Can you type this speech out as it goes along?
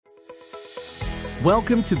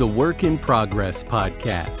Welcome to the Work in Progress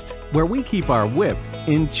podcast, where we keep our whip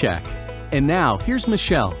in check. And now, here's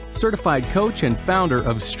Michelle, certified coach and founder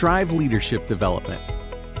of Strive Leadership Development.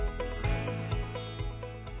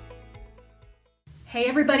 Hey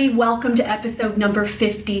everybody, welcome to episode number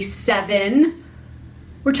 57.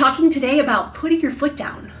 We're talking today about putting your foot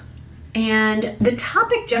down and the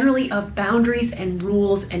topic generally of boundaries and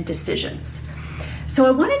rules and decisions. So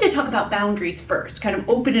I wanted to talk about boundaries first, kind of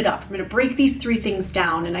open it up. I'm going to break these three things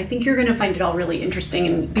down, and I think you're going to find it all really interesting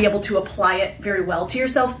and be able to apply it very well to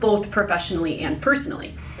yourself, both professionally and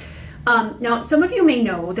personally. Now, some of you may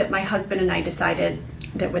know that my husband and I decided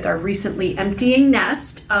that with our recently emptying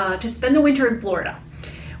nest, to spend the winter in Florida.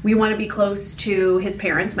 We want to be close to his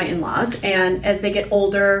parents, my in-laws, and as they get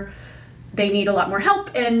older, they need a lot more help,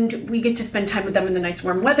 and we get to spend time with them in the nice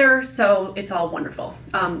warm weather, so it's all wonderful.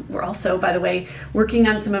 We're also, by the way, working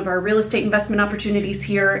on some of our real estate investment opportunities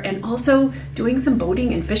here, and also doing some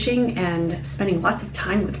boating and fishing and spending lots of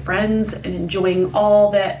time with friends and enjoying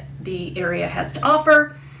all that the area has to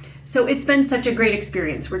offer. So it's been such a great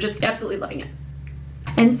experience. We're just absolutely loving it.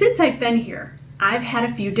 And since I've been here, I've had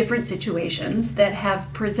a few different situations that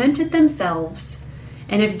have presented themselves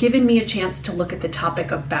and have given me a chance to look at the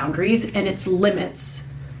topic of boundaries and its limits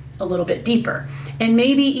a little bit deeper, and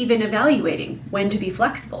maybe even evaluating when to be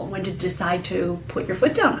flexible, when to decide to put your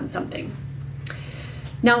foot down on something.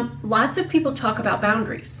 Now, lots of people talk about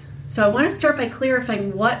boundaries, so I want to start by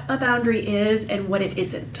clarifying what a boundary is and what it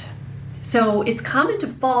isn't. So it's common to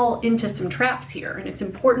fall into some traps here, and it's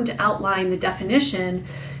important to outline the definition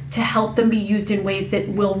to help them be used in ways that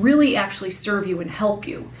will really actually serve you and help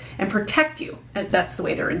you and protect you, as that's the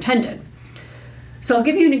way they're intended. So I'll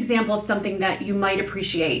give you an example of something that you might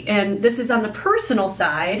appreciate. And this is on the personal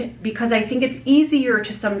side because I think it's easier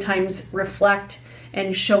to sometimes reflect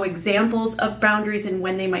and show examples of boundaries and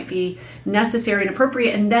when they might be necessary and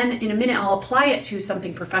appropriate. And then in a minute, I'll apply it to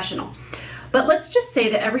something professional. But let's just say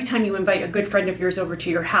that every time you invite a good friend of yours over to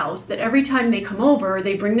your house, that every time they come over,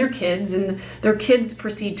 they bring their kids and their kids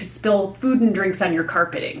proceed to spill food and drinks on your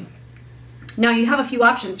carpeting. Now you have a few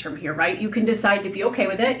options from here, right? You can decide to be okay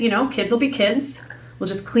with it. Kids will be kids. We'll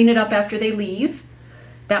just clean it up after they leave.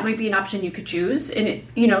 That might be an option you could choose. And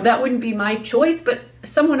that wouldn't be my choice, but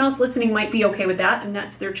someone else listening might be okay with that. And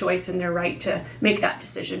that's their choice and their right to make that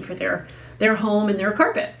decision for their home and their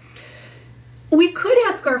carpet. We could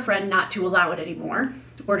ask our friend not to allow it anymore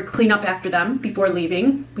or to clean up after them before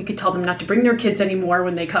leaving. We could tell them not to bring their kids anymore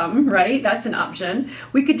when they come, right? That's an option.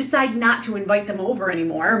 We could decide not to invite them over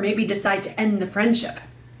anymore, or maybe decide to end the friendship.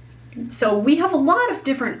 So we have a lot of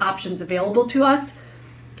different options available to us,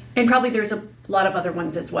 and probably there's a lot of other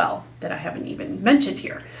ones as well that I haven't even mentioned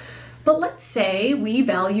here. But let's say we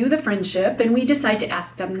value the friendship and we decide to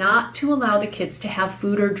ask them not to allow the kids to have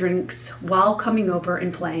food or drinks while coming over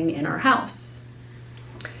and playing in our house.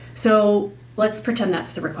 So let's pretend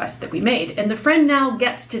that's the request that we made. And the friend now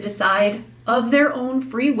gets to decide of their own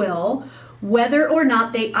free will whether or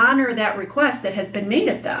not they honor that request that has been made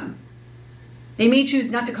of them. They may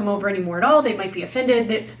choose not to come over anymore at all. They might be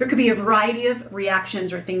offended. There could be a variety of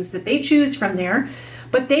reactions or things that they choose from there.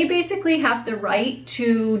 But they basically have the right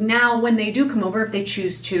to now, when they do come over, if they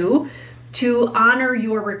choose to honor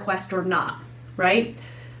your request or not, right?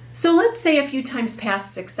 So let's say a few times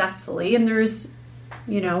pass successfully and there's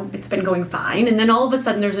it's been going fine. And then all of a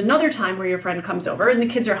sudden there's another time where your friend comes over and the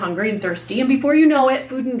kids are hungry and thirsty. And before you know it,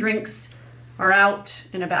 food and drinks are out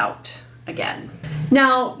and about again.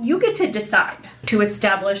 Now you get to decide to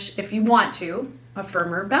establish, if you want to, a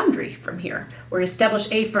firmer boundary from here, or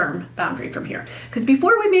establish a firm boundary from here. Because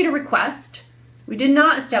before we made a request, we did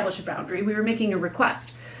not establish a boundary. We were making a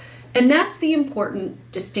request. And that's the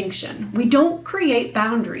important distinction. We don't create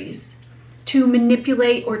boundaries to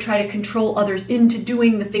manipulate or try to control others into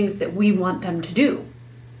doing the things that we want them to do.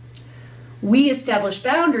 We establish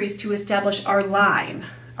boundaries to establish our line,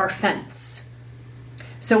 our fence.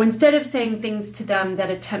 So instead of saying things to them that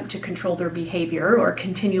attempt to control their behavior or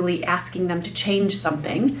continually asking them to change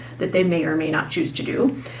something that they may or may not choose to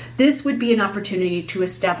do, this would be an opportunity to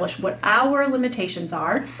establish what our limitations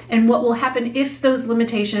are and what will happen if those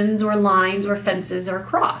limitations or lines or fences are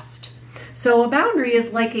crossed. So a boundary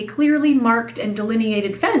is like a clearly marked and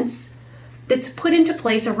delineated fence that's put into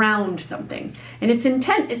place around something, and its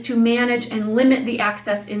intent is to manage and limit the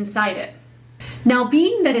access inside it. Now,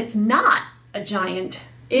 being that it's not a giant,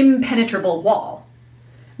 impenetrable wall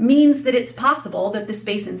means that it's possible that the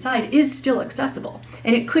space inside is still accessible,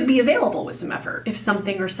 and it could be available with some effort if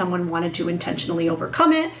something or someone wanted to intentionally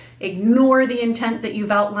overcome it, ignore the intent that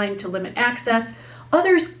you've outlined to limit access.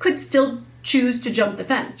 Others could still choose to jump the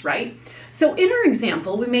fence, right? So in our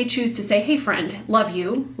example, we may choose to say, hey friend, love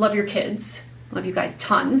you, love your kids, love you guys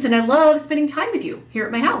tons, and I love spending time with you here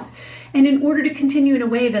at my house. And in order to continue in a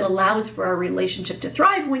way that allows for our relationship to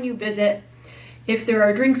thrive when you visit, if there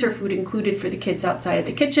are drinks or food included for the kids outside of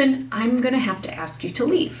the kitchen, I'm going to have to ask you to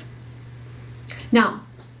leave. Now,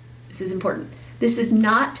 this is important. This is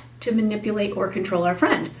not to manipulate or control our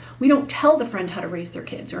friend. We don't tell the friend how to raise their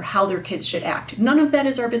kids or how their kids should act. None of that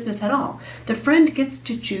is our business at all. The friend gets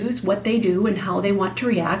to choose what they do and how they want to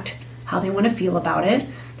react, how they want to feel about it,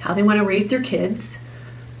 how they want to raise their kids,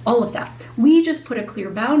 all of that. We just put a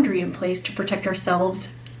clear boundary in place to protect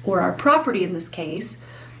ourselves or our property in this case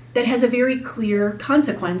that has a very clear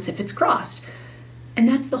consequence if it's crossed. And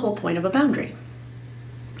that's the whole point of a boundary.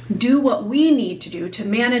 Do what we need to do to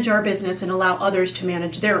manage our business and allow others to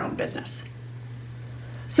manage their own business.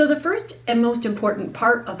 So the first and most important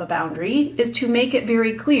part of a boundary is to make it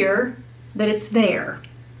very clear that it's there.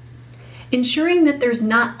 Ensuring that there's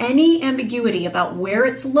not any ambiguity about where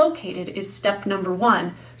it's located is step number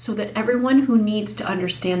one, so that everyone who needs to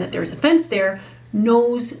understand that there's a fence there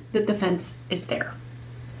knows that the fence is there.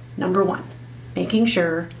 Number one, making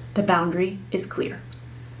sure the boundary is clear.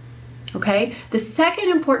 Okay? The second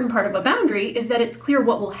important part of a boundary is that it's clear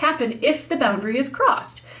what will happen if the boundary is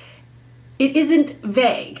crossed. It isn't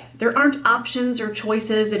vague. There aren't options or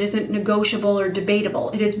choices. It isn't negotiable or debatable.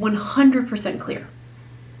 It is 100% clear.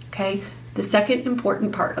 Okay? The second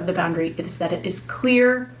important part of the boundary is that it is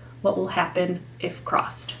clear what will happen if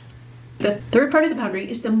crossed. The third part of the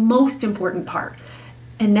boundary is the most important part,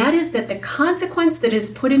 and that is that the consequence that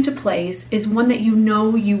is put into place is one that you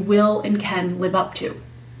know you will and can live up to.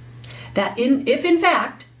 That if in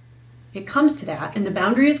fact it comes to that and the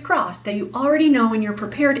boundary is crossed, that you already know and you're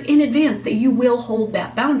prepared in advance that you will hold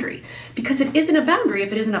that boundary, because it isn't a boundary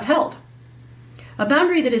if it isn't upheld. A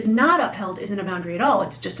boundary that is not upheld isn't a boundary at all.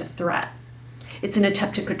 It's just a threat. It's an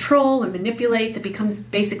attempt to control and manipulate that becomes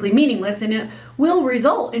basically meaningless, and it will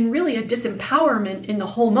result in really a disempowerment in the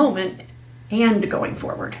whole moment and going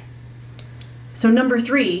forward. So number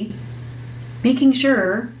three, making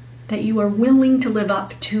sure that you are willing to live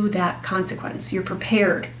up to that consequence. You're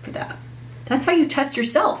prepared for that. That's how you test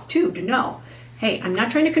yourself too, to know, hey, I'm not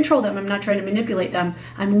trying to control them. I'm not trying to manipulate them.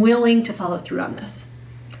 I'm willing to follow through on this.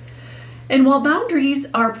 And while boundaries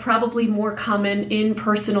are probably more common in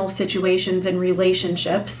personal situations and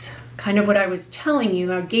relationships, kind of what I was telling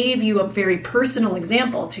you, I gave you a very personal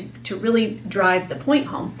example to really drive the point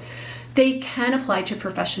home. They can apply to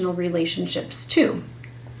professional relationships too.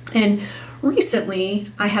 And recently,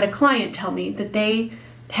 I had a client tell me that they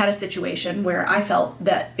had a situation where I felt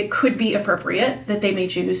that it could be appropriate that they may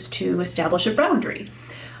choose to establish a boundary.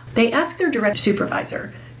 They asked their direct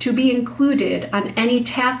supervisor to be included on any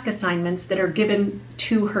task assignments that are given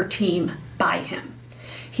to her team by him.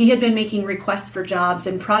 He had been making requests for jobs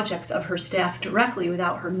and projects of her staff directly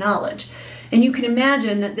without her knowledge. And you can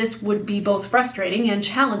imagine that this would be both frustrating and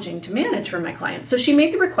challenging to manage for my client. So she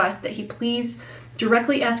made the request that he please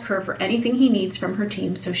directly ask her for anything he needs from her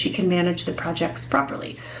team so she can manage the projects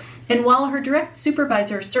properly. And while her direct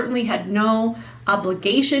supervisor certainly had no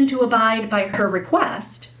obligation to abide by her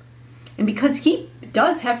request, and because he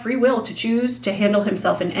does have free will to choose to handle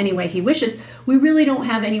himself in any way he wishes, we really don't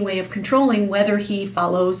have any way of controlling whether he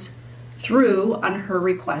follows through on her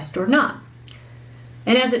request or not.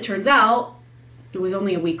 And as it turns out, it was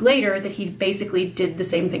only a week later that he basically did the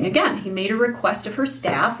same thing again. He made a request of her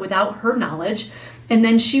staff without her knowledge, and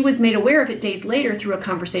then she was made aware of it days later through a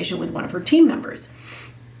conversation with one of her team members.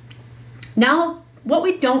 Now, what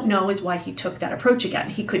we don't know is why he took that approach again.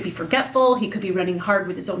 He could be forgetful, he could be running hard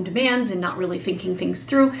with his own demands and not really thinking things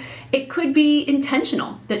through. It could be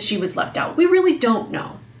intentional that she was left out. We really don't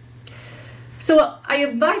know. So I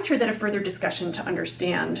advised her that a further discussion to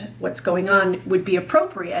understand what's going on would be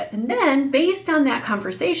appropriate. And then, based on that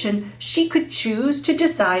conversation, she could choose to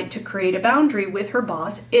decide to create a boundary with her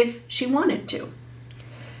boss if she wanted to.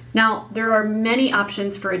 Now, there are many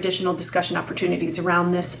options for additional discussion opportunities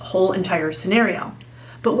around this whole entire scenario.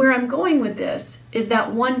 But where I'm going with this is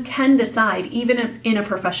that one can decide, even in a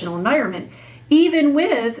professional environment, even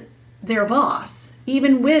with their boss,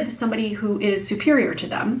 even with somebody who is superior to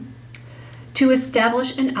them, to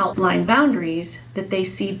establish and outline boundaries that they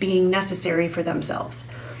see being necessary for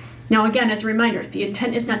themselves. Now, again, as a reminder, the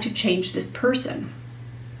intent is not to change this person.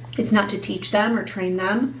 It's not to teach them or train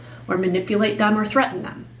them or manipulate them or threaten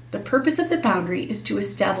them. The purpose of the boundary is to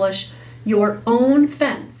establish your own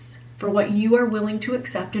fence for what you are willing to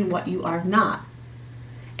accept and what you are not.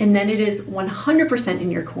 And then it is 100%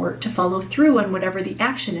 in your court to follow through on whatever the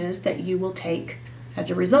action is that you will take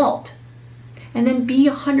as a result. And then be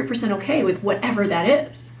 100% okay with whatever that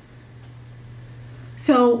is.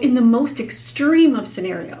 So in the most extreme of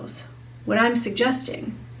scenarios, what I'm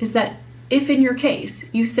suggesting is that if in your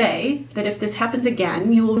case you say that if this happens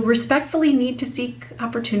again, you will respectfully need to seek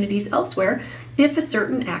opportunities elsewhere if a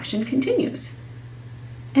certain action continues.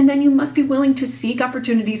 And then you must be willing to seek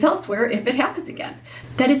opportunities elsewhere if it happens again.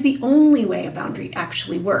 That is the only way a boundary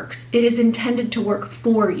actually works. It is intended to work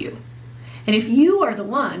for you. And if you are the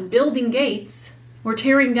one building gates or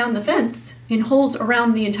tearing down the fence in holes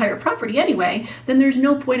around the entire property anyway, then there's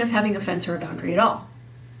no point of having a fence or a boundary at all.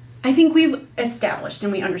 I think we've established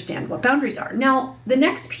and we understand what boundaries are. Now, the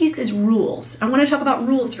next piece is rules. I want to talk about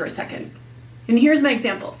rules for a second. And here's my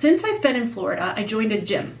example. Since I've been in Florida, I joined a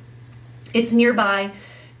gym. It's nearby,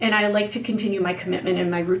 and I like to continue my commitment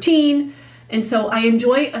and my routine. And so I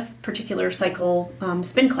enjoy a particular cycle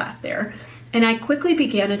spin class there. And I quickly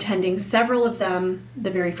began attending several of them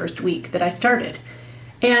the very first week that I started.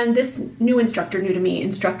 And this new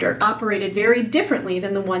instructor operated very differently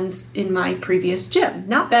than the ones in my previous gym.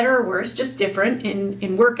 Not better or worse, just different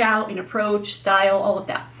in workout, in approach, style, all of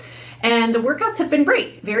that. And the workouts have been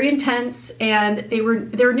great, very intense, and they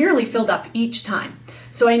were nearly filled up each time.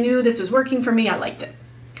 So I knew this was working for me, I liked it.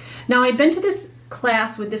 Now I'd been to this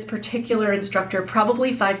class with this particular instructor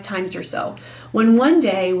probably 5 times or so, when one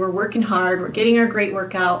day we're working hard, we're getting our great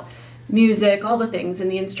workout, music, all the things,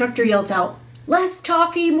 and the instructor yells out, "Less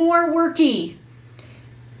talky, more worky."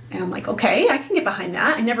 And I'm like, okay, I can get behind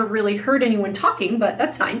that. I never really heard anyone talking, but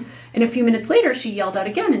that's fine. And a few minutes later, she yelled out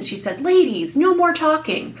again and she said, "Ladies, no more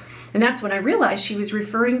talking." And that's when I realized she was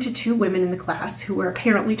referring to 2 women in the class who were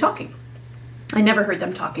apparently talking. I never heard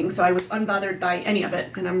them talking, so I was unbothered by any of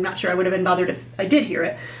it, and I'm not sure I would have been bothered if I did hear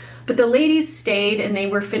it. But the ladies stayed and they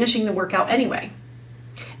were finishing the workout anyway.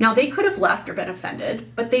 Now, they could have left or been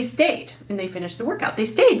offended, but they stayed and they finished the workout. They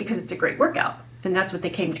stayed because it's a great workout, and that's what they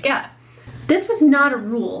came to get. This was not a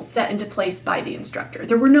rule set into place by the instructor.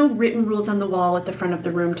 There were no written rules on the wall at the front of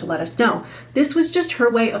the room to let us know. This was just her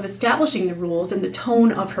way of establishing the rules and the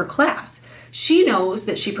tone of her class. She knows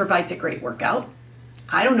that she provides a great workout.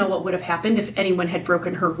 I don't know what would have happened if anyone had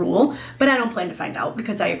broken her rule, but I don't plan to find out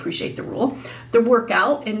because I appreciate the rule. The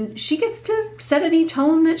workout, and she gets to set any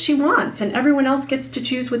tone that she wants, and everyone else gets to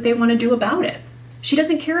choose what they want to do about it. She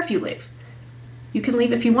doesn't care if you leave. You can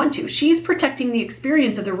leave if you want to. She's protecting the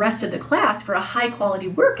experience of the rest of the class for a high-quality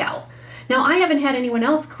workout. Now, I haven't had anyone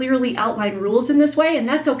else clearly outline rules in this way, and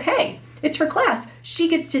that's okay. It's her class. She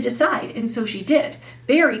gets to decide, and so she did,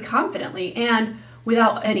 very confidently and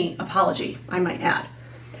without any apology, I might add.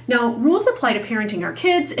 Now, rules apply to parenting our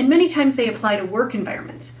kids, and many times they apply to work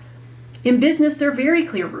environments. In business, there are very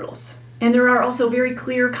clear rules, and there are also very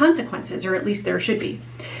clear consequences, or at least there should be.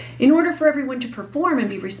 In order for everyone to perform and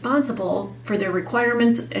be responsible for their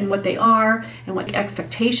requirements and what they are, and what the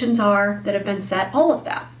expectations are that have been set, all of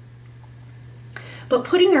that. But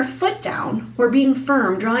putting our foot down, or being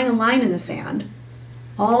firm, drawing a line in the sand,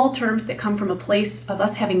 all terms that come from a place of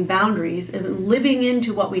us having boundaries and living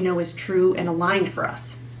into what we know is true and aligned for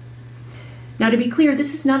us. Now, to be clear,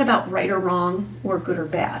 this is not about right or wrong or good or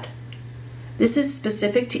bad. This is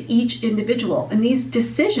specific to each individual, and these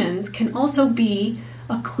decisions can also be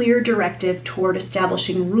a clear directive toward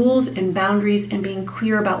establishing rules and boundaries and being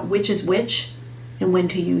clear about which is which and when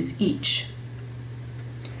to use each.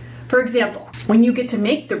 For example, when you get to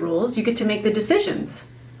make the rules, you get to make the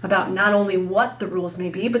decisions about not only what the rules may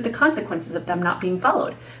be, but the consequences of them not being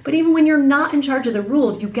followed. But even when you're not in charge of the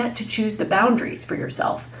rules, you get to choose the boundaries for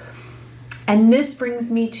yourself. And this brings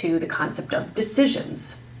me to the concept of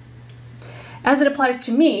decisions. As it applies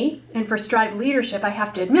to me, and for Strive Leadership, I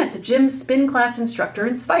have to admit, the gym spin class instructor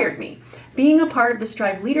inspired me. Being a part of the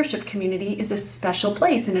Strive Leadership community is a special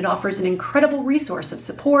place, and it offers an incredible resource of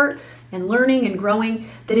support and learning and growing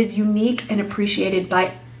that is unique and appreciated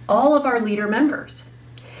by all of our leader members.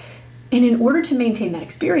 And in order to maintain that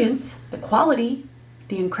experience, the quality,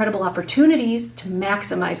 the incredible opportunities to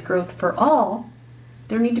maximize growth for all,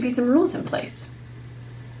 there need to be some rules in place.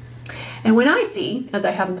 And when I see, as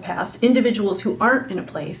I have in the past, individuals who aren't in a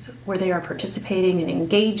place where they are participating and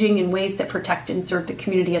engaging in ways that protect and serve the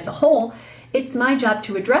community as a whole, it's my job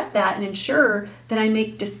to address that and ensure that I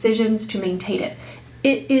make decisions to maintain it.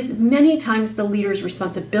 It is many times the leader's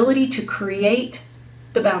responsibility to create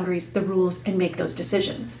the boundaries, the rules, and make those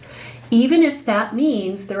decisions. Even if that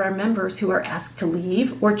means there are members who are asked to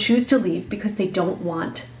leave or choose to leave because they don't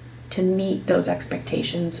want to meet those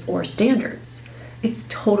expectations or standards. It's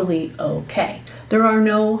totally okay. There are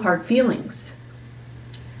no hard feelings.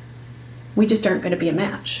 We just aren't going to be a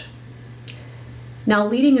match. Now,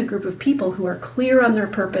 leading a group of people who are clear on their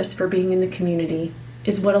purpose for being in the community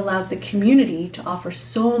is what allows the community to offer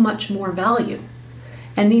so much more value.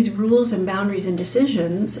 And these rules and boundaries and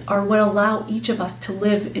decisions are what allow each of us to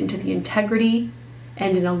live into the integrity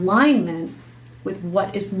and in alignment with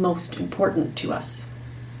what is most important to us.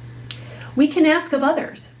 We can ask of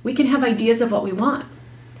others. We can have ideas of what we want.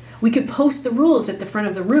 We could post the rules at the front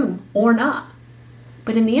of the room or not.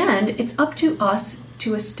 But in the end, it's up to us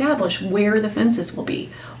to establish where the fences will be,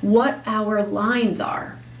 what our lines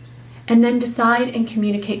are, and then decide and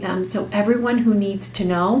communicate them so everyone who needs to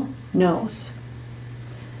know knows.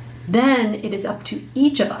 Then it is up to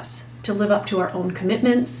each of us to live up to our own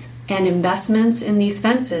commitments and investments in these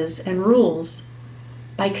fences and rules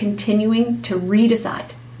by continuing to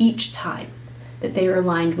redecide each time that they are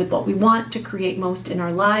aligned with what we want to create most in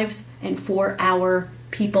our lives and for our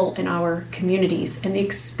people and our communities and the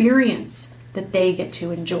experience that they get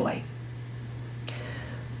to enjoy.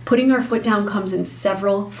 Putting our foot down comes in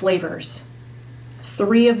several flavors.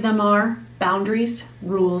 3 of them are boundaries,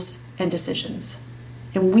 rules, and decisions.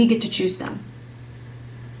 And we get to choose them.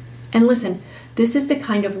 And listen, this is the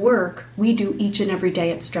kind of work we do each and every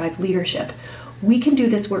day at Strive Leadership. We can do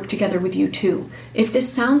this work together with you too. If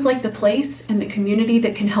this sounds like the place and the community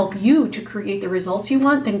that can help you to create the results you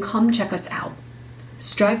want, then come check us out.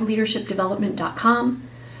 StriveLeadershipDevelopment.com.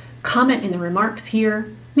 Comment in the remarks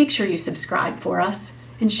here. Make sure you subscribe for us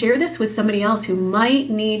and share this with somebody else who might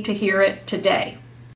need to hear it today.